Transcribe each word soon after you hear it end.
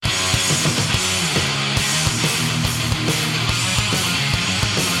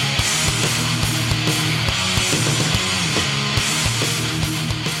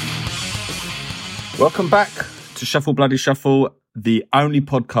Welcome back to Shuffle Bloody Shuffle, the only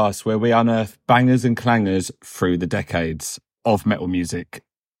podcast where we unearth bangers and clangers through the decades of metal music,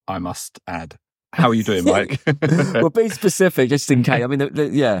 I must add. How are you doing, Mike? Well, be specific, just in case. I mean,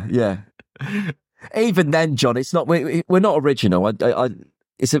 yeah. Even then, John, it's not. We're not original.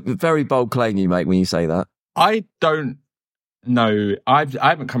 It's a very bold claim you make when you say that. I don't know. I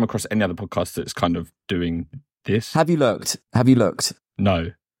haven't come across any other podcast that's kind of doing this. Have you looked?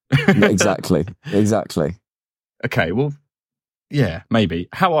 No. Exactly. Okay, well, yeah, maybe.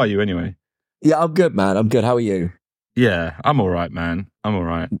 How are you anyway? Yeah, I'm good, man. I'm good. How are you? Yeah, I'm all right, man. I'm all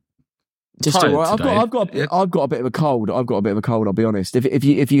right. Just all right. I've got a bit of a cold. I'll be honest. If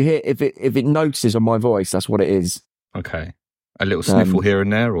it notices on my voice, that's what it is. Okay, a little sniffle here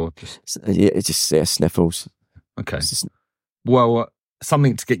and there, or just it's just sniffles. Okay. Well,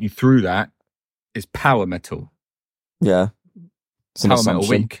 something to get you through that is power metal. Yeah. Power Metal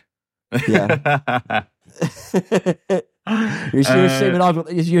Week. Yeah. You're assuming I've got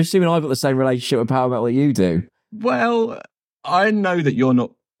the same relationship with power metal that you do. Well, I know that you're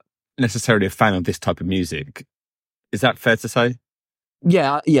not necessarily a fan of this type of music. Is that fair to say?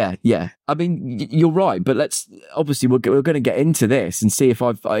 Yeah. I mean, you're right, but we're going to get into this and see if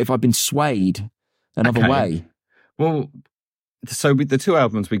I've been swayed another way. Well, so with the two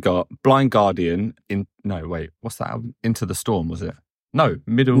albums we got, Blind Guardian what's that album? Into the Storm, was it? No,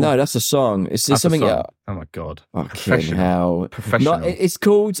 No, that's a song. It's something. Oh my god! Fucking hell! Professional. It's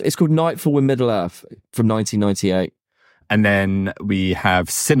called Nightfall in Middle Earth from 1998. And then we have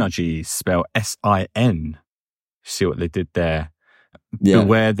Synergy, spelled S-I-N. See what they did there? Yeah.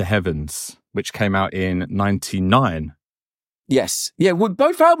 Beware the Heavens, which came out in 99. Yes, yeah. Well,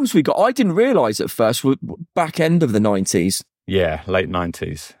 both albums we got, I didn't realise at first were back end of the 90s. Yeah, late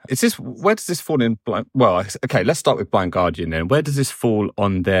 90s. Where does this fall in? Well, okay, let's start with Blind Guardian then. Where does this fall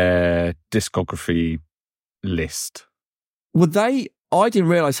on their discography list? Well, I didn't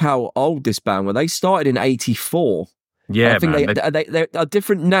realise how old this band were. They started in 84. Yeah, I think they're a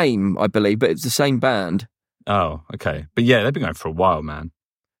different name, I believe, but it's the same band. Oh, okay. But yeah, they've been going for a while, man.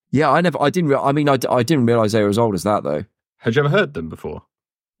 Yeah, I didn't realise they were as old as that, though. Had you ever heard them before?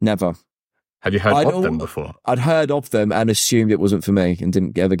 Never. Have you heard of them before? I'd heard of them and assumed it wasn't for me and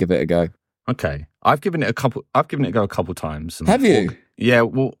didn't ever give it a go. Okay. I've given it a go a couple times. Have you? Yeah,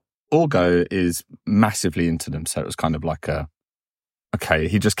 well, Orgo is massively into them, so it was kind of like okay,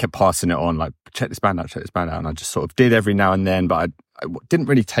 he just kept passing it on, like, check this band out, and I just sort of did every now and then, but it didn't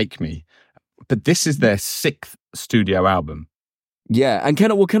really take me. But this is their 6th studio album. Yeah, and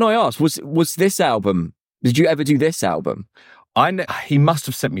can I ask, was this album, did you ever do this album? He must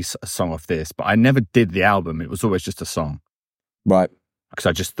have sent me a song off this, but I never did the album. It was always just a song. Right. Because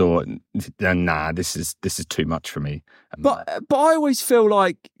I just thought, nah, this is too much for me. But I always feel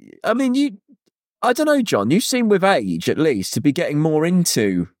like, I mean, I don't know, John, you seem with age, at least, to be getting more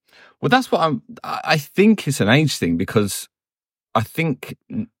into. Well, that's what I think it's an age thing, because I think,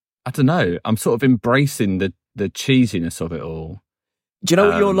 I don't know, I'm sort of embracing the cheesiness of it all. Do you know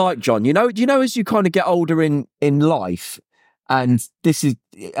what you're like, John? You know, as you kind of get older in life, and your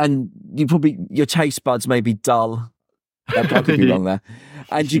taste buds may be dull. I could be wrong there.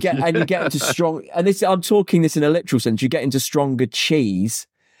 And you get into strong, and I'm talking this in a literal sense, you get into stronger cheese.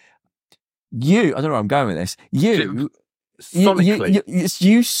 I don't know where I'm going with this. Sonically.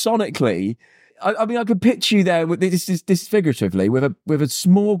 You sonically, I mean, I could picture you there with this figuratively, with a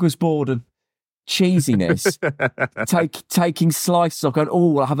smorgasbord of cheesiness, taking slices off, going,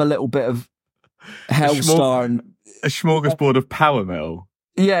 oh, I'll have a little bit of Hellstar and a smorgasbord of power metal.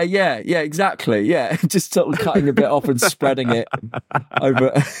 Yeah, exactly. Yeah, just sort of cutting a bit off and spreading it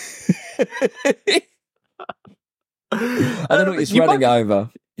over. I don't know what you're spreading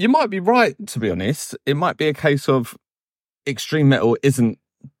over. You might be right, to be honest. It might be a case of extreme metal isn't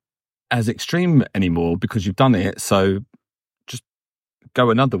as extreme anymore because you've done it, so just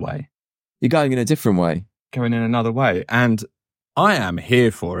go another way. You're going in a different way. Going in another way. And I am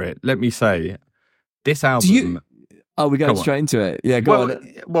here for it. Let me say, this album... we're going straight into it. Yeah, go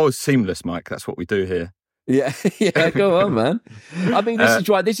on. Well, it's seamless, Mike. That's what we do here. Yeah, go on, man. I mean, this is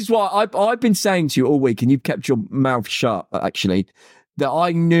right. This is why I've been saying to you all week, and you've kept your mouth shut, actually, that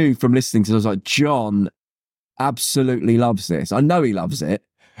I knew from listening to it. I was like, John absolutely loves this. I know he loves it.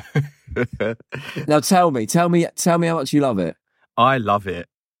 Now tell me how much you love it. I love it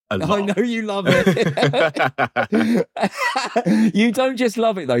a lot. I know you love it. You don't just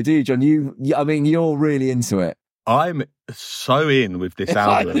love it though, do you, John? I mean, you're really into it. I'm so in with this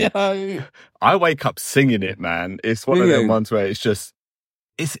album. I know. I wake up singing it, man. It's one of them ones where it's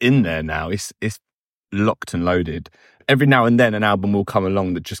in there now. It's locked and loaded. Every now and then an album will come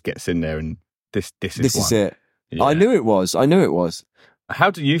along that just gets in there and this is This one. is it. Yeah. I knew it was.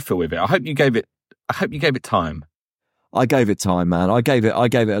 How do you feel with it? I hope you gave it time. I gave it time, man. I gave it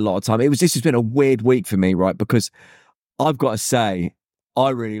a lot of time. This has been a weird week for me, right? Because I've got to say,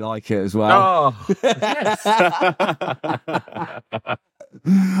 I really like it as well. Oh, yes.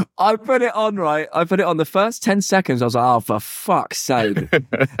 I put it on, right? I put it on the first 10 seconds. I was like, oh, for fuck's sake.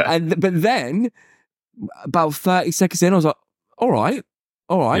 But then about 30 seconds in, I was like, all right.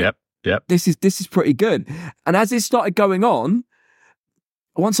 Yep. This is pretty good. And as it started going on,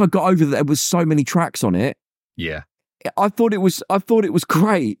 once I got over that there was so many tracks on it, Yeah. I thought it was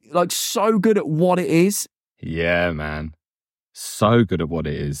great. Like, so good at what it is. Yeah, man. So good at what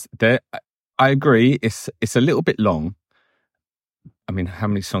it is. I agree. It's a little bit long. I mean, how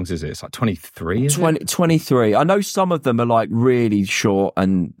many songs is it? It's like 23, is it? 23. I know some of them are like really short,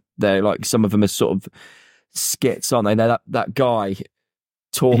 and they're like, some of them are sort of skits, aren't they? They're that guy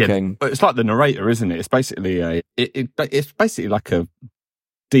talking. Yeah, it's like the narrator, isn't it? It's basically it's basically like a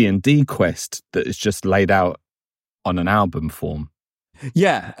D&D quest that is just laid out on an album form.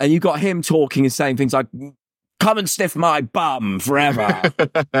 Yeah, and you got him talking and saying things like, come and sniff my bum forever.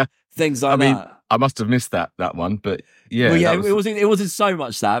 Things like that. I must have missed that one, but yeah. Well, yeah, it wasn't so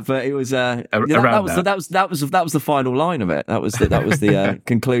much that, but it was that was the final line of it. That was the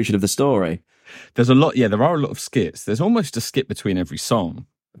conclusion of the story. There are a lot of skits. There's almost a skit between every song.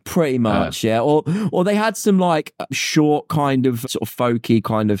 Pretty much, yeah. Or they had some like short kind of sort of folky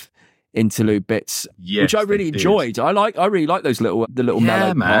kind of interlude bits, which I really enjoyed. I really like those little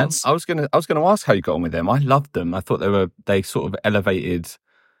mellow parts. I was gonna ask how you got on with them. I loved them. I thought they sort of elevated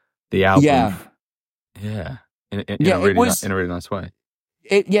the album. Yeah. In a really nice way.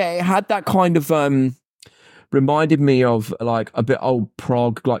 It had that kind of reminded me of like a bit old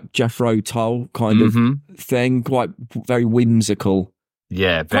prog, like Jethro Tull kind of thing, quite very whimsical.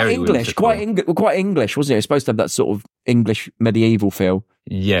 Yeah, very English, whimsical. quite English, wasn't it? It's supposed to have that sort of English medieval feel.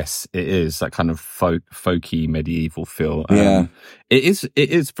 Yes, it is that kind of folky medieval feel. Yeah, it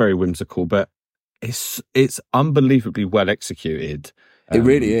is very whimsical, but it's unbelievably well executed. It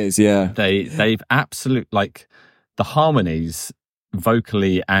really is. Yeah, they've like the harmonies,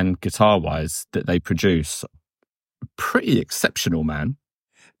 vocally and guitar wise, that they produce, pretty exceptional, man.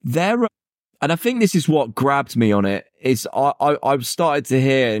 And I think this is what grabbed me on it, is I've started to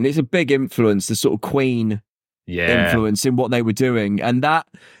hear, and it's a big influence, the sort of Queen influence in what they were doing. And that,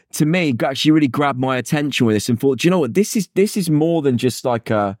 to me, actually really grabbed my attention with this and thought, do you know what, this is more than just like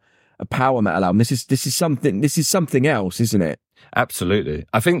a power metal album. This is something else, isn't it? Absolutely.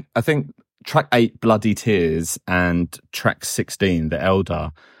 I think track 8, Bloody Tears, and track 16, The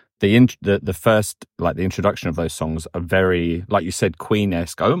Elder, the first, like the introduction of those songs are very, like you said,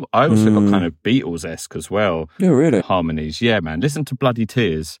 Queen-esque. I also got kind of Beatles-esque as well. Yeah, really. Harmonies. Yeah, man. Listen to Bloody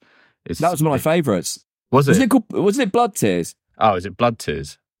Tears. That was one of my favourites. Was it? Wasn't it Blood Tears? Oh, is it Blood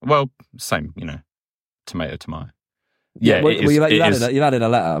Tears? Well, same, tomato. Yeah, you've added a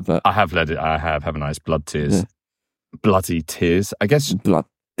letter, but I have haven't I? It's Blood Tears. Yeah. Bloody Tears. I guess blood.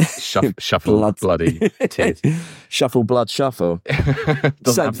 Shuffle blood. Bloody tears. Shuffle blood shuffle.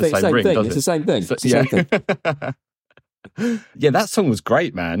 Doesn't have the same ring, thing. does It's it? the same thing. It's the same thing. Yeah, that song was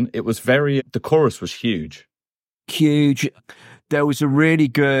great, man. It was the chorus was huge. Huge. There was a really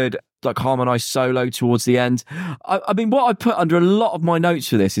good like harmonized solo towards the end. I mean, what I put under a lot of my notes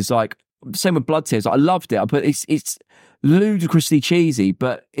for this is like, same with Blood Tears. I loved it. I put it's ludicrously cheesy,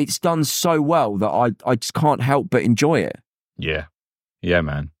 but it's done so well that I just can't help but enjoy it. Yeah,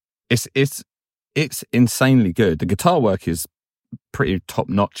 man. It's insanely good. The guitar work is pretty top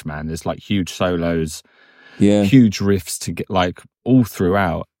notch, man. There's like huge solos, huge riffs to get like all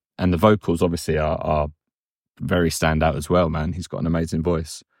throughout, and the vocals obviously are very standout as well, man. He's got an amazing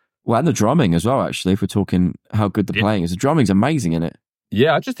voice. Well, and the drumming as well. Actually, if we're talking how good the playing is, the drumming's amazing in it.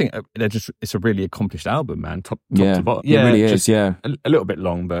 Yeah, I just think it's a really accomplished album, man. Top to bottom. Yeah, it really is. Yeah, a little bit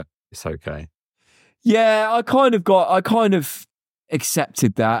long, but it's okay. Yeah, I kind of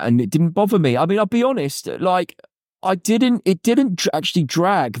accepted that, and it didn't bother me. I mean, I'll be honest, like it didn't actually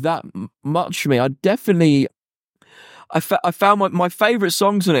drag that much for me. I found my favourite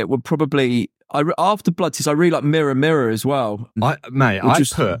songs on it were probably after Blood Tears. I really like Mirror Mirror as well. I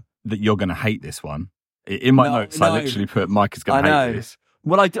put that you're going to hate this one. In my notes, I literally put Mike is going to hate this.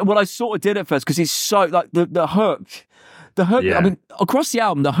 Well, I sort of did at first because it's so like the hook. Yeah. I mean, across the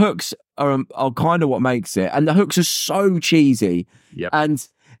album, the hooks are kind of what makes it, and the hooks are so cheesy. Yep. And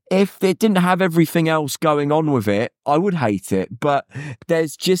if it didn't have everything else going on with it, I would hate it. But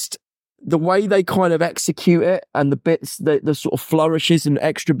there's just the way they kind of execute it, and the bits, the sort of flourishes and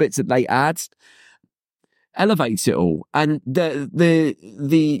extra bits that they add, elevates it all. And the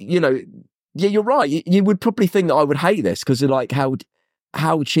Yeah, you're right. You would probably think that I would hate this because of like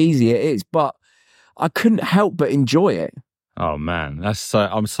how cheesy it is, but I couldn't help but enjoy it. Oh man,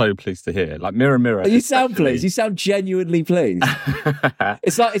 I'm so pleased to hear. Like Mirror Mirror. You sound pleased. You sound genuinely pleased.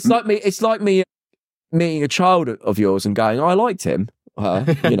 It's like me meeting a child of yours and going, oh, I liked him. You know,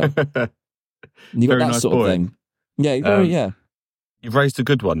 you got Very that nice sort boy. of thing. Yeah, yeah. You've raised a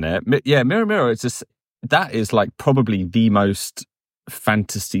good one there. Yeah, Mirror Mirror. That is like probably the most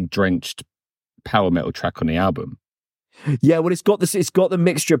fantasy drenched power metal track on the album. Yeah, well, it's got the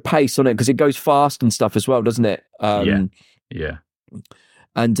mixture of pace on it because it goes fast and stuff as well, doesn't it? Yeah.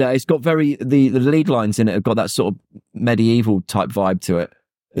 And it's got the lead lines in it have got that sort of medieval type vibe to it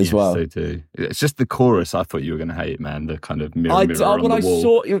as well. They do. It's just the chorus I thought you were going to hate, man. The kind of mirror on the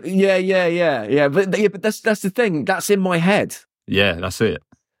wall. But that's the thing. That's in my head. Yeah, that's it.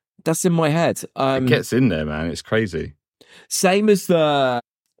 That's in my head. It gets in there, man. It's crazy. Same as the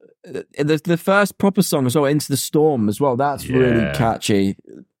first proper song as well, Into the Storm as well. That's really catchy.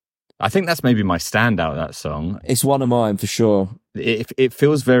 I think that's maybe my standout, that song. It's one of mine for sure. It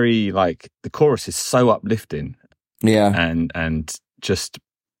feels very like the chorus is so uplifting. Yeah. And just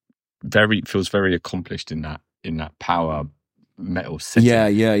feels very accomplished in that power metal setting.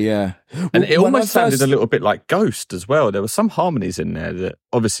 Yeah. And it almost sounded a little bit like Ghost as well. There were some harmonies in there that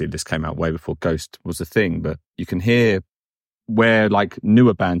obviously this came out way before Ghost was a thing, but you can hear where like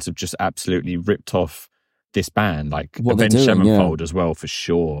newer bands have just absolutely ripped off this band, like Avenged Sevenfold as well, for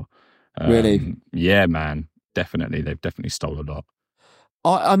sure. Really? Yeah, man. Definitely. They've definitely stole a lot.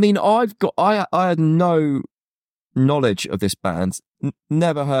 I mean, I had no knowledge of this band.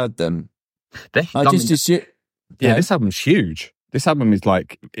 Never heard them. This album's huge. This album is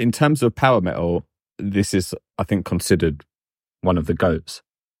like, in terms of power metal, this is, I think, considered one of the GOATs.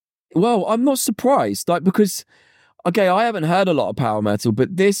 Well, I'm not surprised, like, because, okay, I haven't heard a lot of power metal,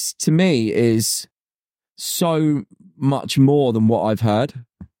 but this to me is so much more than what I've heard.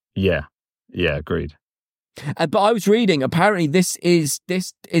 Yeah, agreed. But I was reading, apparently this is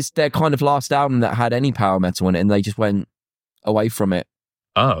their kind of last album that had any power metal in it, and they just went away from it.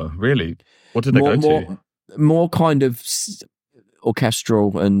 Oh, really? What did they go to? More kind of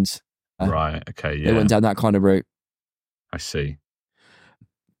orchestral and... right, okay, yeah. They went down that kind of route. I see.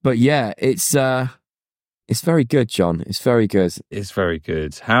 But yeah, it's very good, John. It's very good. It's very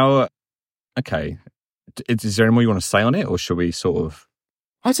good. Okay. Is there any more you want to say on it, or should we sort of...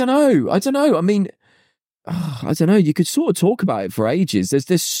 I don't know. I mean, I don't know. You could sort of talk about it for ages.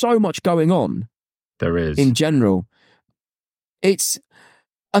 There's so much going on. There is. In general.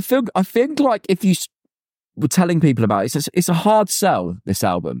 I feel like if you were telling people about it, it's a hard sell, this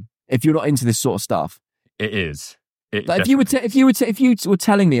album, if you're not into this sort of stuff. It is. Like if you were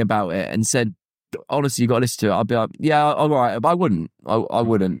telling me about it and said, honestly, you got to listen to it, I'd be like, yeah, all right. But I wouldn't. I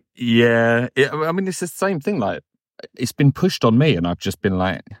wouldn't. Yeah. I mean, it's the same thing. Like, it's been pushed on me and I've just been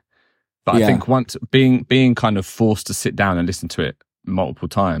like, but I think once being kind of forced to sit down and listen to it multiple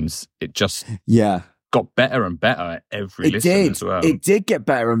times, it just got better and better every listen as well. It did get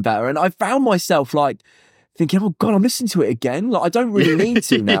better and better. And I found myself like thinking, oh God, I'm listening to it again. Like, I don't really need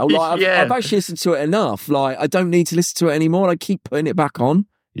to now. Like, I've actually listened to it enough. Like, I don't need to listen to it anymore. And I keep putting it back on.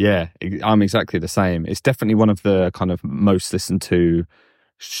 Yeah, I'm exactly the same. It's definitely one of the kind of most listened to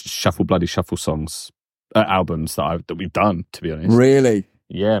Bloody Shuffle songs, albums that we've done, to be honest. Really?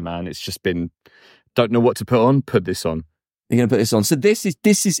 Yeah, man. It's just been, don't know what to put on, put this on. You're going to put this on. So this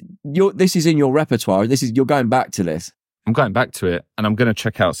is in your repertoire. You're going back to this. I'm going back to it, and I'm going to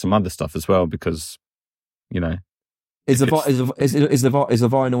check out some other stuff as well because, you know, is the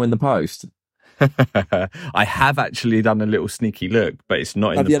vinyl in the post? I have actually done a little sneaky look, but it's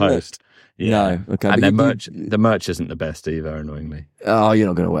not in the post. Yeah. No, okay. And the merch isn't the best either, annoyingly. Oh, you're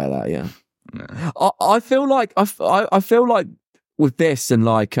not going to wear that, yeah. No. I feel like with this and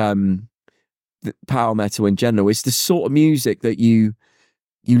like the power metal in general, it's the sort of music that you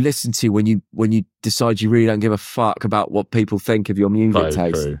listen to when you decide you really don't give a fuck about what people think of your music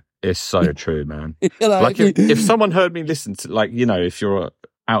taste. True. It's so true, man. Like if someone heard me listen to, like, you know, if you're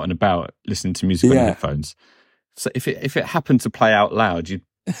out and about listening to music on headphones, so if it happened to play out loud, you'd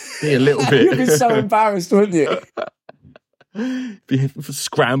be a little bit. You'd be so embarrassed, wouldn't you? Be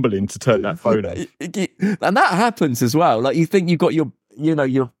scrambling to turn that phone off. And that happens as well. Like, you think you've got your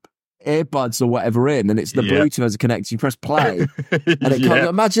earbuds or whatever in, and it's the Bluetooth as a connector. You press play, and it comes.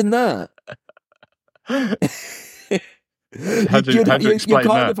 Imagine that. How do you explain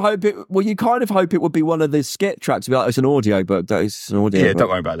that? You kind of hope it would be one of the skit tracks. Be like, it's an audio book. It's an audio. Yeah, don't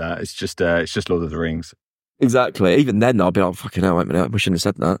worry about that. It's just Lord of the Rings. Exactly. Even then, I'll be like, fucking hell, wait a minute, I shouldn't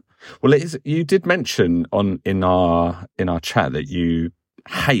have said that. Well, it is. You did mention in our chat that you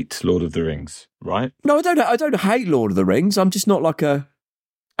hate Lord of the Rings, right? No, I don't hate Lord of the Rings. I'm just not like a.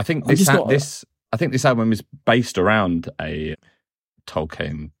 I think I'm just not- I think this album is based around a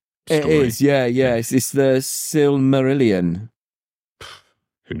Tolkien story. It is, yeah. It's the Silmarillion.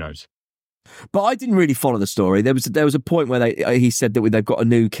 Who knows? But I didn't really follow the story. There was a point where he said that they've got a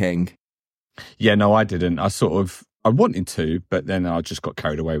new king. Yeah, no, I didn't. I wanted to, but then I just got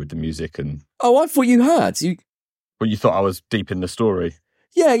carried away with the music and. Oh, I thought you had. Well, you thought I was deep in the story.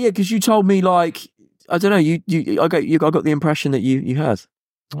 Yeah, because you told me I don't know. I got the impression that you had.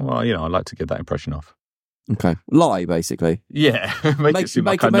 Well, I like to get that impression off. Okay, lie basically. Yeah, make it seem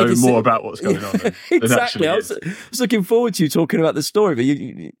like I know more about what's going on. Exactly. I was looking forward to you talking about the story, but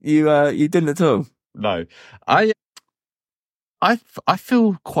you didn't at all. No, I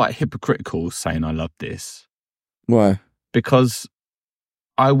feel quite hypocritical saying I love this. Why? Because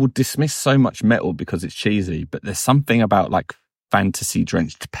I will dismiss so much metal because it's cheesy, but there's something about like fantasy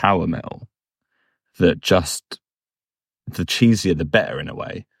drenched power metal that just the cheesier the better in a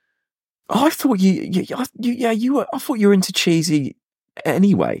way. I thought I thought you were into cheesy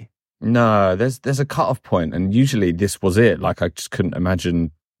anyway. No, there's a cut-off point, and usually this was it. Like I just couldn't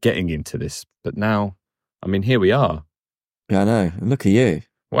imagine getting into this, but now, I mean, here we are. Yeah, I know. Look at you.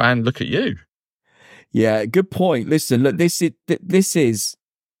 Well, and look at you. Yeah, good point. Listen, look, this is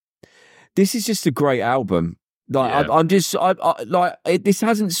just a great album. Like Yeah. this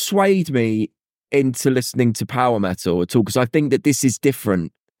hasn't swayed me into listening to power metal at all because I think that this is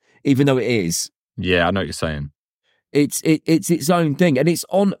different, even though it is. Yeah, I know what you're saying. It's its own thing, and it's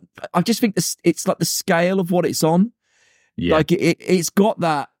on. I just think it's like the scale of what it's on. Yeah, Like it's got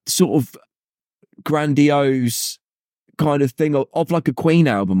that sort of grandiose kind of thing of like a Queen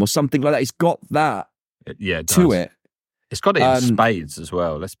album or something like that. It's got that. Yeah, it to does. it. It's got it in spades as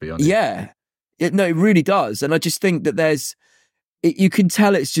well. Let's be honest. Yeah, it really does, and I just think that you can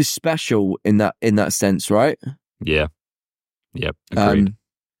tell it's just special in that sense, right? Yeah. Yep. Agreed.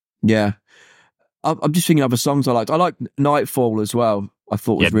 Yeah. I'm just thinking of other songs I liked. I liked Nightfall as well. I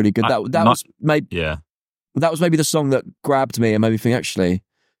thought was really good. That was maybe that was maybe the song that grabbed me and made me think. Actually,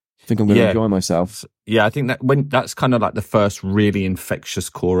 I think I'm going to enjoy myself. Yeah, I think that's kind of like the first really infectious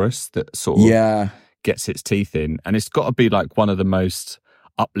chorus that sort of gets its teeth in, and it's got to be like one of the most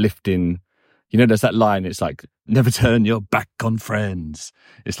uplifting. There's that line. It's like, never turn your back on friends.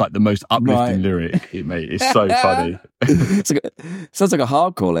 It's like the most uplifting lyric, mate. It's so funny. Sounds like a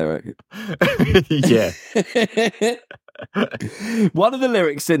hardcore lyric. Yeah. One of the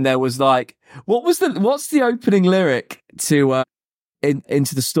lyrics in there was like, what's the opening lyric to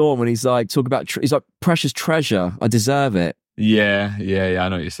Into the Storm when he's like talking about he's like precious treasure, I deserve it. Yeah. I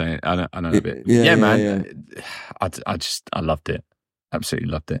know what you're saying. I know a bit. Yeah, man. Yeah. I loved it. Absolutely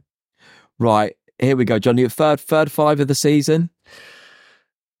loved it. Right, here we go, John. Your third five of the season.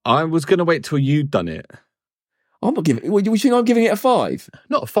 I was going to wait till you'd done it. I'm not giving. You think I'm giving it a 5?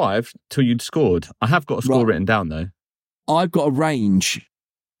 Not a 5 till you'd scored. I have got a score written down though. I've got a range.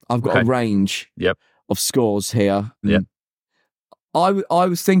 A range. Yep. Of scores here. Yep. I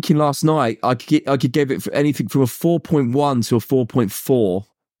was thinking last night I could give it anything from a 4.1 to a 4.4.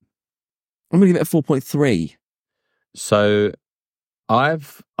 I'm going to give it a 4.3. So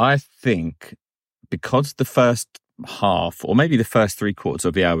I think because the first half, or maybe the first 3/4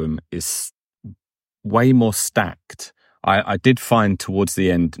 of the album is way more stacked, I did find towards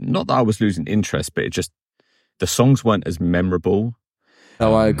the end, not that I was losing interest, but the songs weren't as memorable.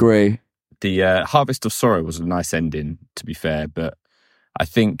 Oh, I agree. The Harvest of Sorrow was a nice ending, to be fair, but I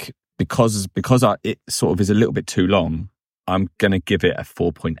think because it sort of is a little bit too long, I'm going to give it a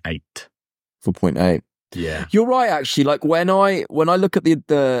 4.8. 4.8. Yeah, you're right. Actually, like when I look at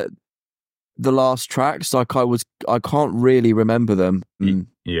the last tracks, like I can't really remember them.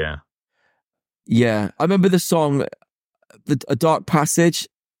 Yeah. I remember the song, A Dark Passage.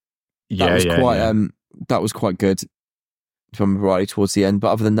 That was quite good. If I remember rightly, towards the end.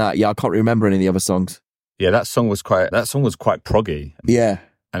 But other than that, I can't remember any of the other songs. Yeah, that song was quite proggy. Yeah.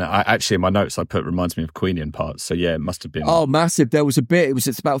 And I actually, in my notes, I put reminds me of Queenian parts. So yeah, it must have been. Oh, massive! There was a bit.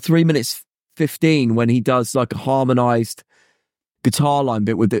 It's about 3 minutes 15 when he does like a harmonized guitar line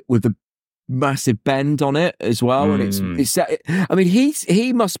bit with the massive bend on it as well, and it's. I mean,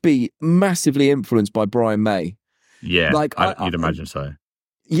 he must be massively influenced by Brian May. Yeah, like you'd imagine so.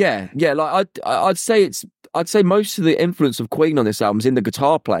 Yeah. Like I'd say most of the influence of Queen on this album is in the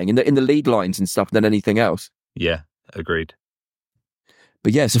guitar playing, in the lead lines and stuff, than anything else. Yeah, agreed.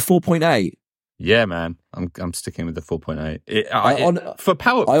 But yeah, it's a 4.8. Yeah, man, I'm sticking with the 4.8. For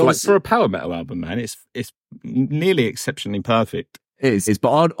a power metal album, man, it's nearly exceptionally perfect. It is.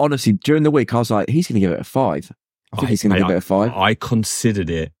 But honestly, during the week, I was like, he's going to give it a 5. I think he's going to give it a 5. I considered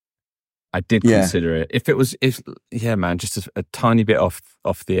it. I did consider it. Man, just a tiny bit off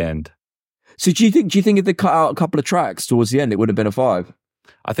the end. So do you think if they cut out a couple of tracks towards the end, it would have been a 5?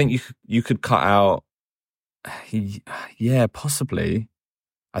 I think you could cut out. Yeah, possibly.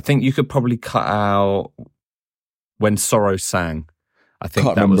 I think you could probably cut out When Sorrow Sang. I think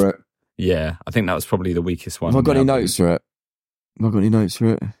Can't remember it. Yeah, I think that was probably the weakest one. Have I got any notes for it?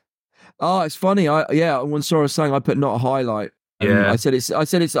 Oh, it's funny. When Sorrow Sang, I put not a highlight. Yeah, I said it's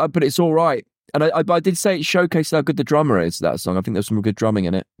all right, and I did say it showcased how good the drummer is. That song, I think there's some good drumming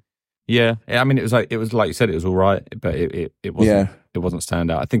in it. Yeah. I mean, it was like you said, it was all right, but it wasn't. Yeah. It wasn't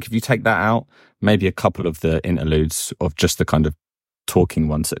standout. I think if you take that out, maybe a couple of the interludes of just the kind of talking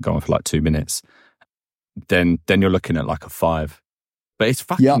ones that go on for like 2 minutes, then you're looking at like a 5. But it's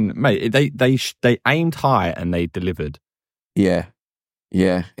fucking mate. They aimed high and they delivered. Yeah.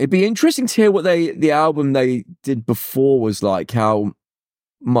 It'd be interesting to hear what the album they did before was like, how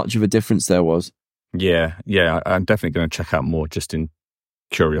much of a difference there was. Yeah. I'm definitely going to check out more, just in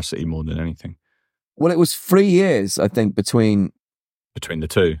curiosity more than anything. Well, it was 3 years, I think, between the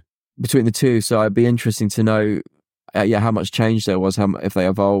two. So it'd be interesting to know, how much change there was, if they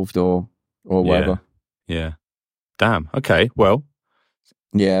evolved or whatever. Yeah. Damn. Okay. Well.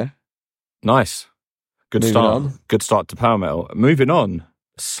 Yeah. Nice. Good start. Good start to power metal. Moving on,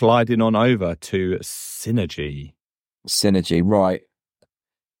 sliding on over to Synergy. Right.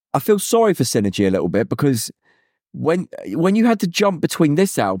 I feel sorry for Synergy a little bit, because when you had to jump between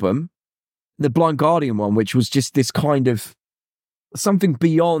this album, the Blind Guardian one, which was just this kind of something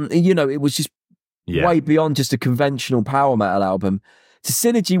beyond, it was just way beyond just a conventional power metal album, to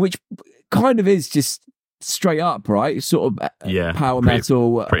Synergy, which kind of is just straight up, right? Sort of power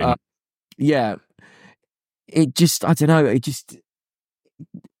metal. It just, I don't know,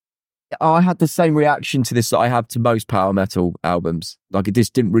 I had the same reaction to this that I have to most power metal albums. Like, it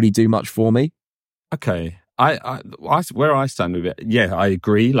just didn't really do much for me. Okay. I where I stand with it, I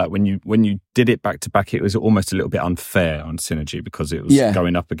agree. Like, when you did it back to back, it was almost a little bit unfair on Synergy, because it was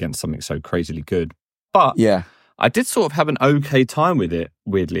going up against something so crazily good. But I did sort of have an okay time with it,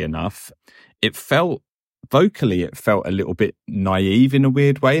 weirdly enough. Vocally, it felt a little bit naive in a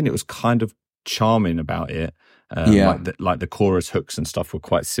weird way, and it was kind of charming about it. Like the chorus hooks and stuff were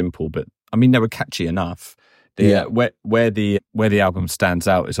quite simple, but I mean, they were catchy enough. Where the album stands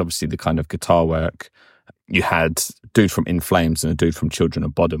out is obviously the kind of guitar work. You had a dude from In Flames and a dude from Children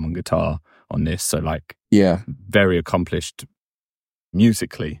of Bodom on guitar on this, so like very accomplished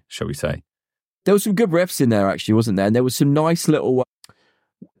musically, shall we say. There was some good riffs in there, actually, wasn't there? And there was some nice little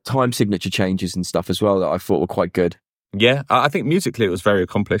time signature changes and stuff as well that I thought were quite good. Yeah, I think musically it was very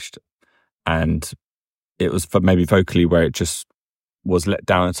accomplished, and it was maybe vocally where it just was let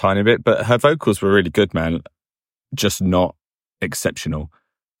down a tiny bit. But her vocals were really good, man. Just not exceptional.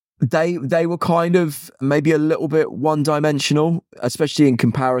 They were kind of maybe a little bit one-dimensional, especially in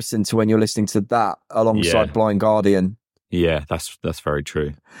comparison to when you're listening to that alongside Blind Guardian. Yeah, that's very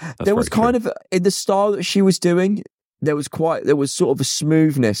true. There was kind of, in the style that she was doing, there was sort of a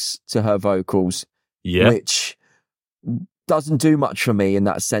smoothness to her vocals, which doesn't do much for me in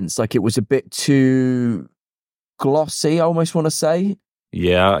that sense. Like, it was a bit too glossy, I almost want to say.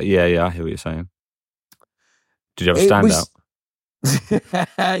 Yeah, I hear what you're saying. Did you have a standout?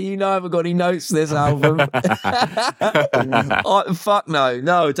 I haven't got any notes for this album. Fuck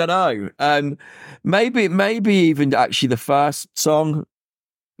no, don't know. Maybe even actually the first song.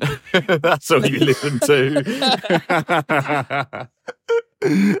 That's all you listen to.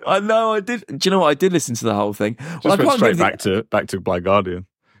 I know, I did. Do you know what? I did listen to the whole thing. Just went straight back to Blind Guardian.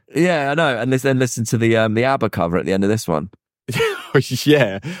 Yeah, I know. And then listen to the ABBA cover at the end of this one.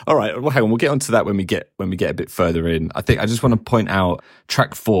 Yeah. All right. Well, hang on. We'll get onto that when we get a bit further in. I think I just want to point out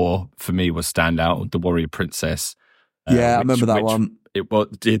track 4 for me was standout, The Warrior Princess. I remember that one. It was.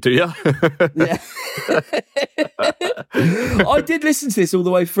 Do you? Yeah. I did listen to this all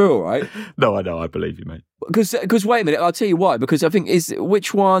the way through. All right. No, I know. I believe you, mate. Because wait a minute. I'll tell you why. Because I think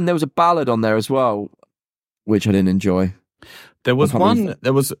which one there was a ballad on there as well, which I didn't enjoy. There was one.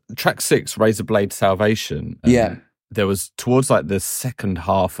 There was track 6, Razor Blade Salvation. There was towards like the second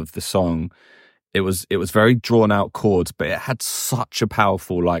half of the song, it was very drawn out chords, but it had such a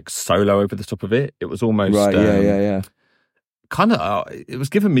powerful like solo over the top of it. It was almost kind of it was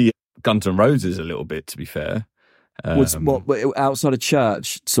giving me Guns N' Roses a little bit, to be fair. Was what outside of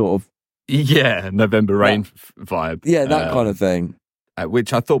church sort of? Yeah, November Rain vibe. Yeah, that kind of thing.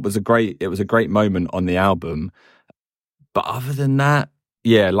 Which I thought was a great moment on the album. But other than that,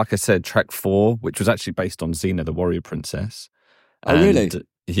 yeah, like I said, track 4, which was actually based on Xena, the Warrior Princess. Oh, really?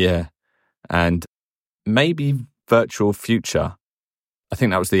 Yeah. And maybe Virtual Future. I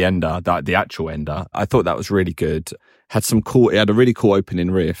think that was the ender, the actual ender. I thought that was really good. It had a really cool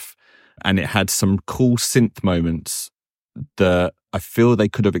opening riff, and it had some cool synth moments that I feel they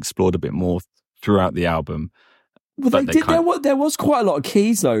could have explored a bit more throughout the album. Well, they did. There was quite a lot of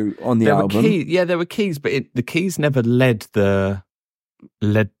keys though on the album. There were keys, but the keys never led the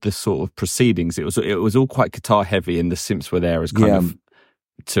sort of proceedings. It was all quite guitar heavy, and the synths were there as kind of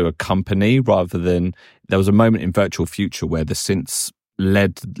to accompany, rather than there was a moment in Virtual Future where the synths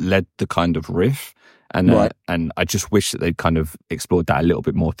led the kind of riff, and I just wish that they'd kind of explored that a little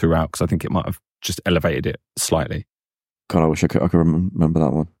bit more throughout, because I think it might have just elevated it slightly. God, I wish I could remember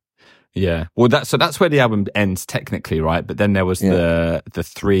that one. Yeah, well, that's where the album ends technically, right? But then there was the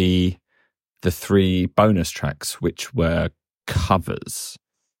three bonus tracks, which were covers.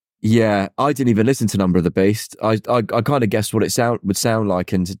 Yeah, I didn't even listen to Number of the Beast. I kind of guessed what it would sound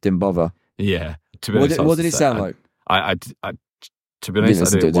like and didn't bother. Yeah, to be honest, what did it sound like? I to be honest, I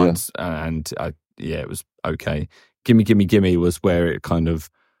did it once, and it was okay. Gimme Gimme Gimme was where it kind of,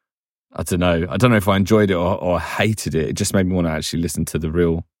 I don't know if I enjoyed it or hated it. It just made me want to actually listen to the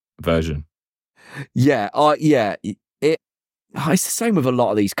real version. It's the same with a lot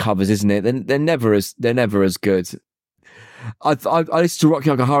of these covers, isn't it? They're never as good. I listened to Rock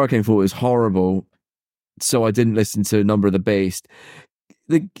You Like a Hurricane, thought it was horrible, so I didn't listen to Number of the Beast.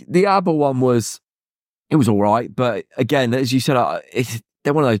 The ABBA one was all right, but again, as you said,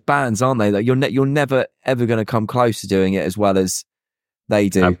 they're one of those bands, aren't they? That you're never ever going to come close to doing it as well as they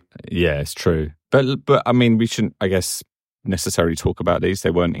do. Yeah, it's true. But I mean, we shouldn't, I guess, necessarily talk about these. They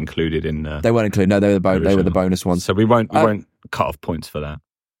weren't included in. They weren't included. No, they were the bonus ones. So we won't cut off points for that.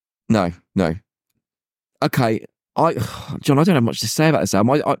 No. Okay, John, I don't have much to say about this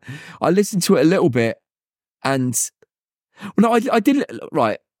album. I listened to it a little bit, and I did.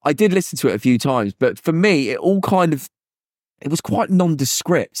 Right, I did listen to it a few times, but for me, it was quite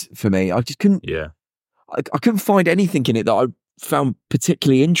nondescript for me. I just couldn't. Yeah, I couldn't find anything in it that I found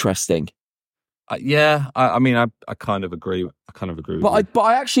particularly interesting. I mean, I kind of agree. But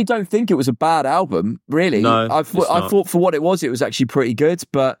I actually don't think it was a bad album, really. No, I thought for what it was actually pretty good.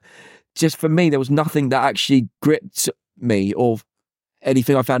 But just for me, there was nothing that actually gripped me or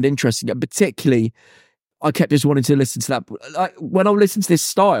anything I found interesting. And particularly, I kept just wanting to listen to that. Like, when I listened to this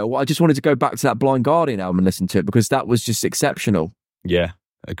style, I just wanted to go back to that Blind Guardian album and listen to it, because that was just exceptional. Yeah,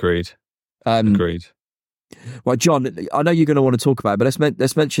 agreed. Agreed. Right, John, I know you're going to want to talk about it, but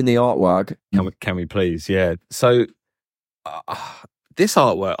let's mention the artwork. Can we please? Yeah. So this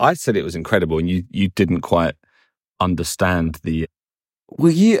artwork, I said it was incredible, and you didn't quite understand the.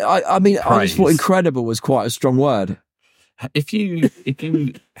 Well, I mean, praise. I just thought incredible was quite a strong word. If you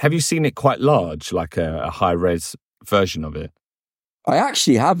have you seen it quite large, like a high res version of it? I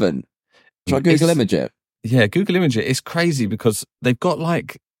actually haven't. Try Google image it. Yeah, Google image it. It's crazy because they've got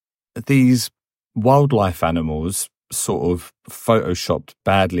like these wildlife animals sort of photoshopped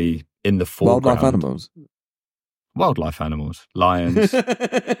badly in the foreground. Wildlife animals, lions.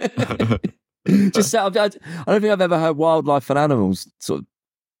 Just I don't think I've ever heard wildlife and animals sort of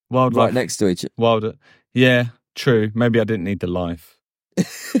right next to each other. Yeah, true. Maybe I didn't need the life.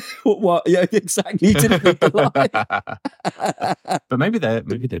 What? Yeah, exactly. You didn't need the life. But maybe they're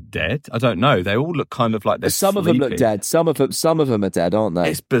dead. I don't know. They all look kind of like they're Some sleeping. of them look dead. Some of them are dead, aren't they?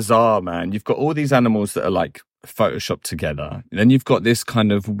 It's bizarre, man. You've got all these animals that are like photoshopped together. And then you've got this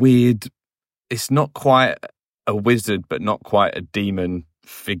kind of weird. It's not quite a wizard, but not quite a demon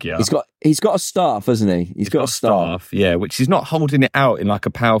figure. He's got a staff, hasn't he? He's got a staff. Yeah, which he's not holding it out in like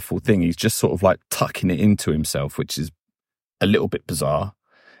a powerful thing. He's just sort of like tucking it into himself, which is a little bit bizarre.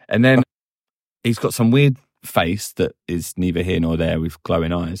 And then he's got some weird face that is neither here nor there with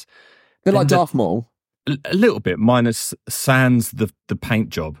glowing eyes. A bit like Darth Maul. A little bit, minus sans the paint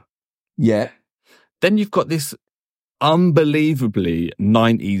job. Yeah. Then you've got this unbelievably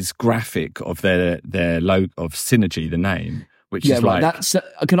 90s graphic of their logo of Synergy, the name, which is like. That's,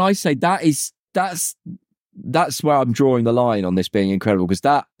 can I say that's where I'm drawing the line on this being incredible, because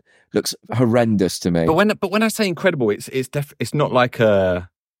that looks horrendous to me. But when I say incredible, it's not like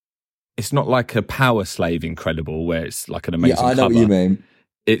a Power Slave incredible where it's like an amazing. Yeah, I know cover. what you mean.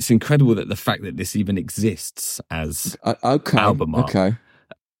 It's incredible that the fact that this even exists as album art. Okay.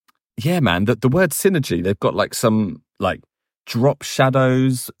 Yeah, man. The word Synergy, they've got like some like drop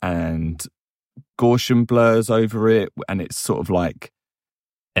shadows and Gaussian blurs over it, and it's sort of like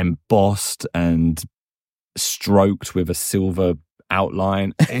embossed and stroked with a silver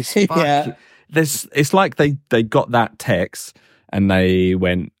outline. It's yeah. It's like they got that text and they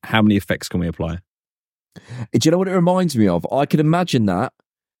went, how many effects can we apply? Do you know what it reminds me of? I could imagine that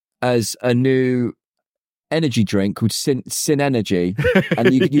as a new energy drink called Sin Energy,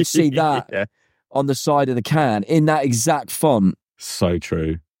 and you'd see that Yeah. on the side of the can in that exact font. So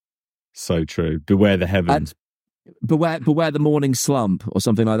true. So true. Beware the heavens. Beware the morning slump or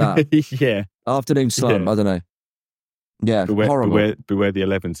something like that. Yeah. Afternoon slump. Yeah. I don't know. Yeah, horrible. Beware the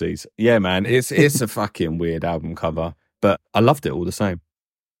 11s. Yeah, man. It's a fucking weird album cover, but I loved it all the same.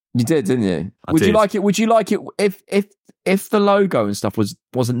 You did, didn't you? I Would did. you like it? Would you like it if the logo and stuff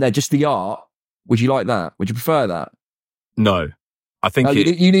wasn't there, just the art? Would you like that? Would you prefer that? No. I think Oh,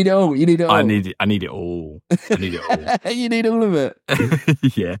 you need it all. You need it all. I need it all. I need it all. You need all of it.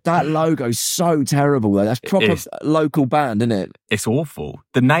 Yeah. That logo's so terrible though. That's proper local band, isn't it? It's awful.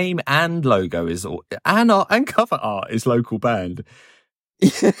 The name and logo is and cover art is local band.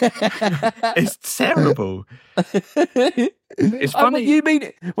 It's terrible. It's funny. You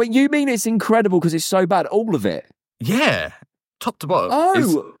mean it's incredible because it's so bad? All of it. Yeah. Top to bottom.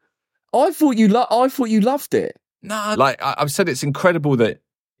 Oh, I thought you loved it. No, like I've said, it's incredible that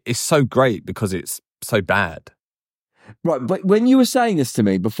it's so great because it's so bad. Right, but when you were saying this to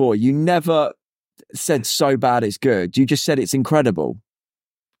me before, you never said so bad it's good. You just said it's incredible.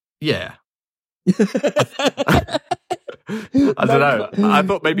 Yeah. I don't know. I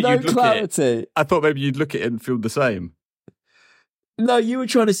thought maybe you'd look at it. I thought maybe you'd look at it and feel the same. No, you were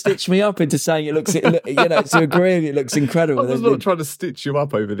trying to stitch me up into saying to agreeing it looks incredible. I was not trying to stitch you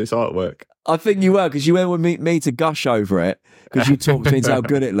up over this artwork. I think you were, because you went with me to gush over it because you talked me into how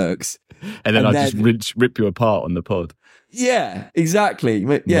good it looks, and then I just rip you apart on the pod. Yeah, exactly.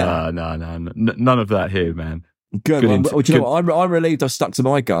 Yeah, no, none of that here, man. Good. Well, you know what? I'm relieved I stuck to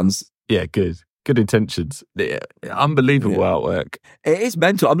my guns. Yeah, good intentions. Yeah, unbelievable artwork. It is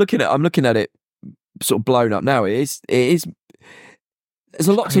mental. I'm looking at it, sort of blown up now. It is. There's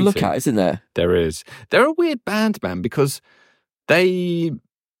a lot to look at, isn't there? There is. They're a weird band, man, because they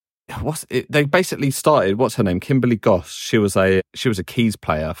basically started. What's her name? Kimberly Goss. She was a keys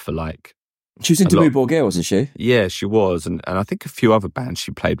player for like. She was in Demi Borgir, wasn't she? Yeah, she was, and I think a few other bands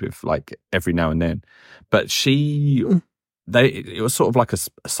she played with, like every now and then. But it was sort of like a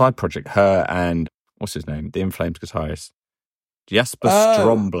side project. Her and what's his name? The In Flames guitarist, Jasper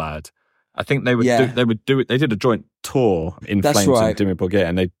Stromblad. I think they would do it. They did a joint tour in Flames and Dimmu Borgir,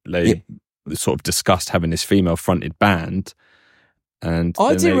 and they sort of discussed having this female fronted band. And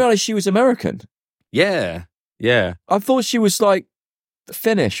I didn't realize she was American. Yeah. I thought she was like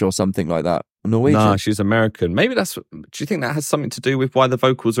Finnish or something like that. Norwegian. No, she's American. Maybe do you think that has something to do with why the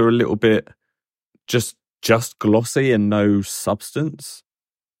vocals are a little bit just glossy and no substance?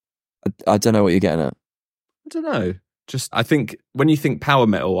 I don't know what you're getting at. I don't know. I think when you think power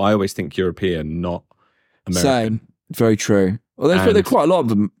metal, I always think European, not American. Same. Very true. Well, there's quite a lot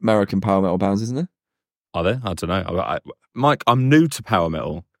of American power metal bands, isn't there? Are there? I don't know. Mike, I'm new to power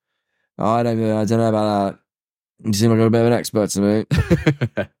metal. I don't know about that. You seem like a bit of an expert to me.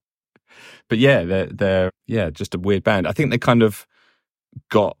 But yeah, they're just a weird band. I think they kind of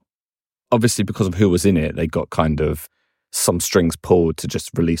got, obviously because of who was in it, they got kind of some strings pulled to just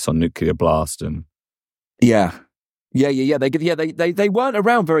release on Nuclear Blast and Yeah. They weren't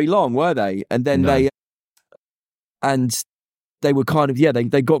around very long, were they? And then they were kind of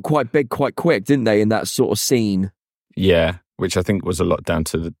they got quite big quite quick, didn't they? In that sort of scene. Yeah, which I think was a lot down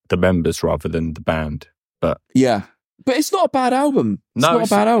to the members rather than the band. But yeah, but it's not a bad album. It's not a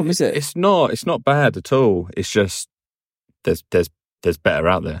bad album, is it? It's not. It's not bad at all. It's just there's better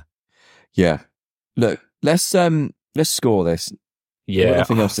out there. Yeah. Look, let's score this. Yeah,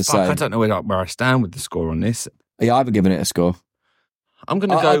 nothing else to say. I don't know where I stand with the score on this. Yeah, I haven't given it a score. I'm going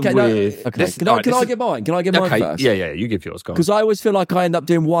to go with... Okay, can I get mine? Can I get mine first? Yeah, you give yours. Because I always feel like I end up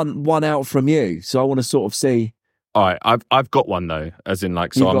doing one out from you, so I want to sort of see... All right, I've got one, though, as in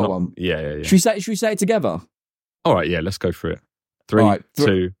like... So You've I'm got not, one? Yeah. Should we say it together? All right, yeah, let's go for it. 3,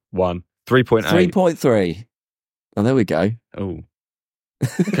 2, 1. 3.8. 3.3. Oh, there we go. Oh.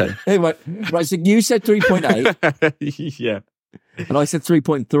 Okay. Right, so you said 3.8. Yeah. And I said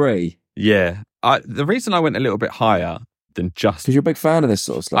 3.3. Yeah. The reason I went a little bit higher than just... Because you're a big fan of this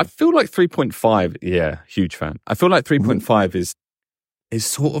sort of stuff. I feel like 3.5, yeah, huge fan. I feel like 3.5 is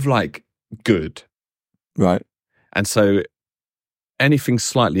sort of like good. Right. And so anything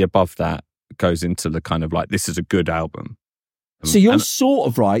slightly above that goes into the kind of like, this is a good album. So you're sort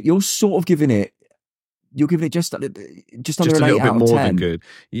of right. You're sort of giving it... You're giving it just under an 8 out of 10. Just a little bit more than good.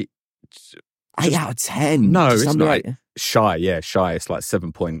 8 out of 10? No, it's not. Shy. It's like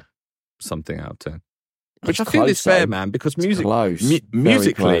 7 point something out of 10. Which I feel is fair, man, because musically,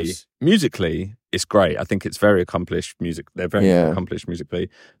 it's great. I think it's very accomplished music. They're very accomplished musically.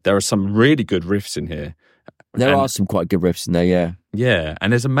 There are some really good riffs in here. There are some quite good riffs in there, yeah. Yeah,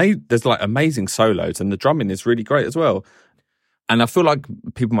 and there's like amazing solos, and the drumming is really great as well. And I feel like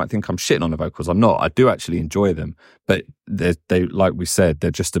people might think I'm shitting on the vocals. I'm not. I do actually enjoy them, but they like we said,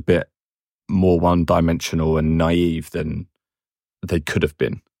 they're just a bit more one-dimensional and naive than they could have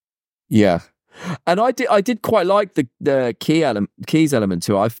been. Yeah. And I did quite like the keys element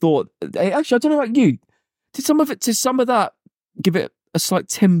to it. I thought, actually, I don't know about you, did some of that give it a slight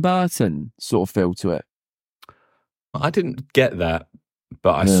Tim Burton sort of feel to it? I didn't get that,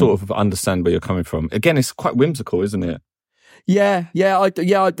 but I sort of understand where you're coming from. Again, it's quite whimsical, isn't it? Yeah.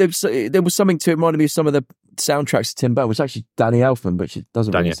 There was something to it, reminded me of some of the soundtracks to Tim Burton, which is actually Danny Elfman, which it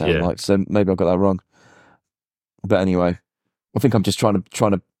doesn't really sound like. So maybe I got that wrong. But anyway, I think I'm just trying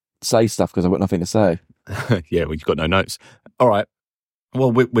to say stuff because I've got nothing to say. Yeah, well, you've got no notes. All right.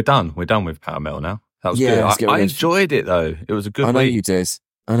 Well, we're done. We're done with Power Metal now. That was good. I enjoyed it though. It was a good week.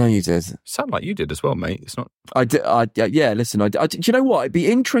 I know you did. Sound like you did as well, mate. It's not. I did. Yeah. Listen, do you know what? It'd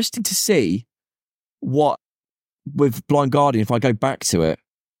be interesting to see what with Blind Guardian if I go back to it.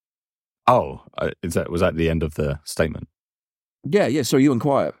 Oh, was that the end of the statement? Yeah. So you and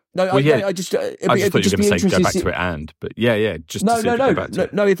Quiet. No, well, I just thought you were going to say go back to it, but yeah. Just no.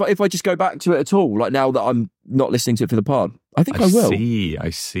 If I just go back to it at all, like now that I'm not listening to it for the pod, I think I will. I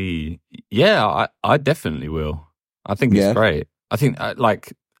see. Yeah, I definitely will. I think it's great. I think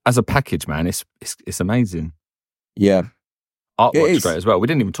like as a package, man, it's amazing. Yeah, artwork's great as well. We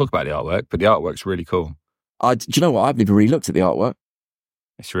didn't even talk about the artwork, but the artwork's really cool. Do you know what? I've never really looked at the artwork.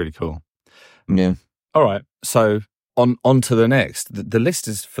 It's really cool. Yeah. All right, so on to the next. The list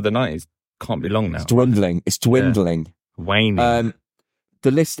is for the 90s. Can't be long now. It's dwindling. Yeah. Waning.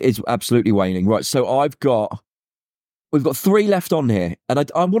 The list is absolutely waning. Right, so we've got 3 left on here, and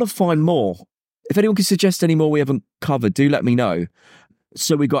I want to find more. If anyone can suggest any more we haven't covered, do let me know.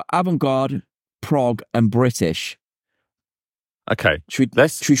 So we got avant-garde, prog, and British. Okay. Should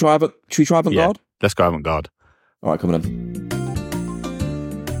we try avant-garde? Yeah, let's go avant-garde. All right, coming on.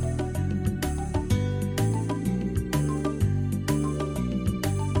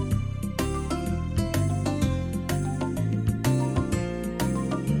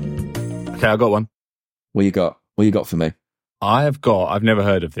 Okay, I got one. What you got for me? I've never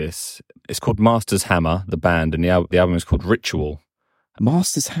heard of this. It's called Master's Hammer, the band, and the album is called Ritual.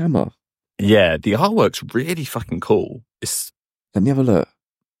 Master's Hammer? Yeah, the artwork's really fucking cool. Let me have a look.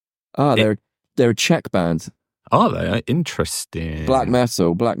 They're a Czech band. Are they? Interesting. Black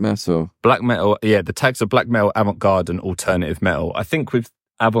metal. Black metal, yeah, the tags are black metal, avant-garde, and alternative metal. I think with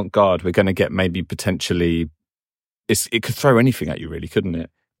avant-garde, we're going to get maybe potentially... It could throw anything at you, really, couldn't it?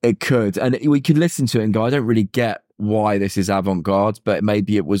 It could. And we could listen to it and go, I don't really get why this is avant-garde, but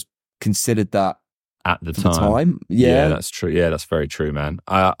maybe it was considered that at the time. Yeah, that's true. Yeah, that's very true, man.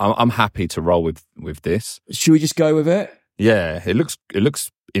 I'm happy to roll with this. Should we just go with it? Yeah, it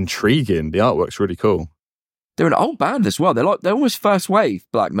looks intriguing. The artwork's really cool. They're an old band as well. They're almost first wave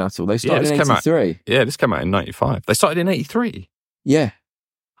black metal. They started in 83. This came out in 95. They started in 83. Yeah.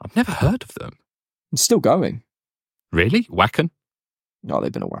 I've never heard of them. It's still going. Really? Wacken? Oh,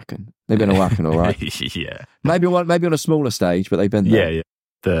 they've been a whacking. All right. Yeah. Maybe on a smaller stage, but they've been there. Yeah.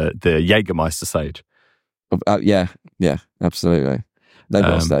 The Jägermeister stage. Yeah, absolutely. They've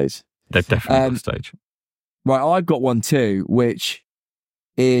got a stage. They've definitely got a stage. Right, I've got one too, which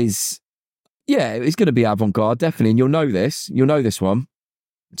is, it's going to be avant-garde, definitely. And you'll know this one.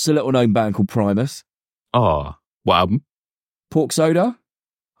 It's a little known band called Primus. Oh, what album? Pork Soda.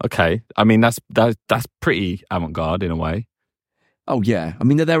 Okay. I mean, that's pretty avant-garde in a way. Oh yeah, I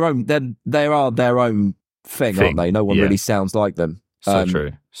mean they are their own thing, aren't they? No one really sounds like them. So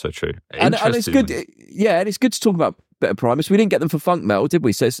true. And it's good. Yeah, and it's good to talk about a bit of Primus. We didn't get them for funk metal, did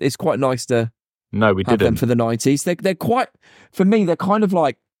we? So it's quite nice to we have didn't. them for the 90s. They're quite, for me, they're kind of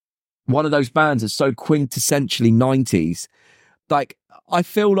like one of those bands that's so quintessentially 90s. Like I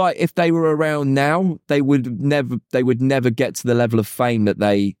feel like if they were around now, they would never get to the level of fame that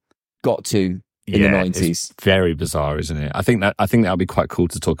they got to in the 90s. It's very bizarre, isn't it? I think that'll be quite cool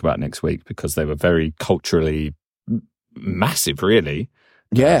to talk about next week because they were very culturally massive, really.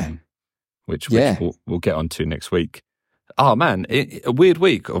 Yeah. Which we'll get onto next week. Oh man, a weird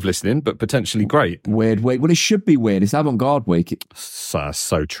week of listening, but potentially great. Weird week. Well, it should be weird. It's avant-garde week.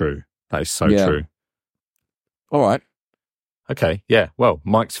 So true. That is so true. All right. Okay. Yeah. Well,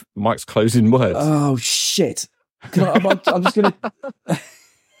 Mike's closing words. Oh shit! I'm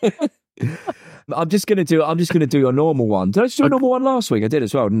just gonna do a normal one. Did I just do a normal one last week? I did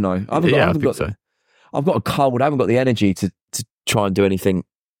as well, didn't I? I think so. I've got a cold. I haven't got the energy to try and do anything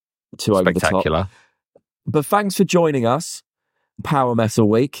too over the top.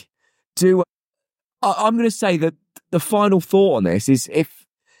 I'm going to say that the final thought on this is if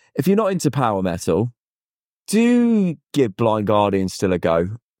you're not into power metal, do give Blind Guardian still a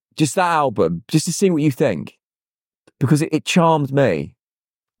go. Just that album, just to see what you think. Because it charmed me.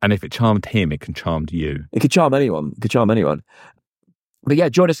 And if it charmed him, it can charm you. It could charm anyone. But yeah,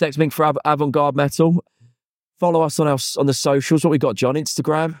 join us next week for Avant-Garde Metal. Follow us on the socials. What we got, John?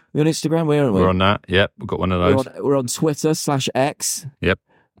 Instagram? We're on Instagram, aren't we? We're on that. Yep, we've got one of those. We're on Twitter /X. Yep.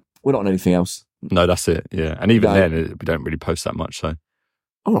 We're not on anything else. No, that's it. Yeah, and even then, we don't really post that much. So,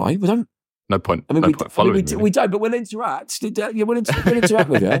 all right, we don't. No point. I mean, no point following. We don't, but we'll interact. Yeah, we'll interact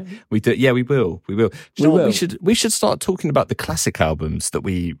with you. We do. Yeah, we will. We will. Do you know what? We should start talking about the classic albums that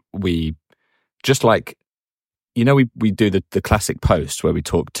we just like. You know, we do the classic post where we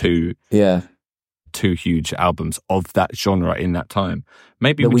talk two huge albums of that genre in that time.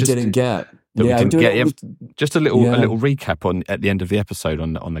 Maybe we just didn't get. We didn't get. Just a little recap at the end of the episode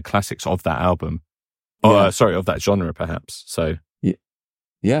on the classics of that album. Of that genre, perhaps. So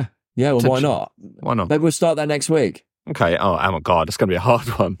yeah. Well, why not? Why not? Maybe we'll start that next week. Okay. Oh, my God, it's going to be a hard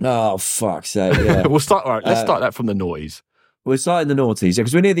one. Oh, fuck's sake! Yeah. We'll start. All right, let's start that from the noise. We're starting the noughties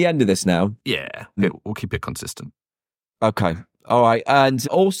because we're near the end of this now. Yeah, we'll keep it consistent. Okay. All right. And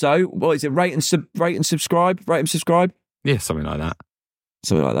also, what is it? Rate and subscribe. Rate and subscribe. Yeah, something like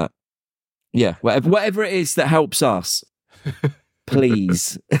that. Yeah, whatever it is that helps us,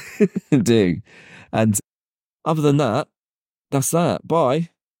 please do. And other than that, that's that. Bye.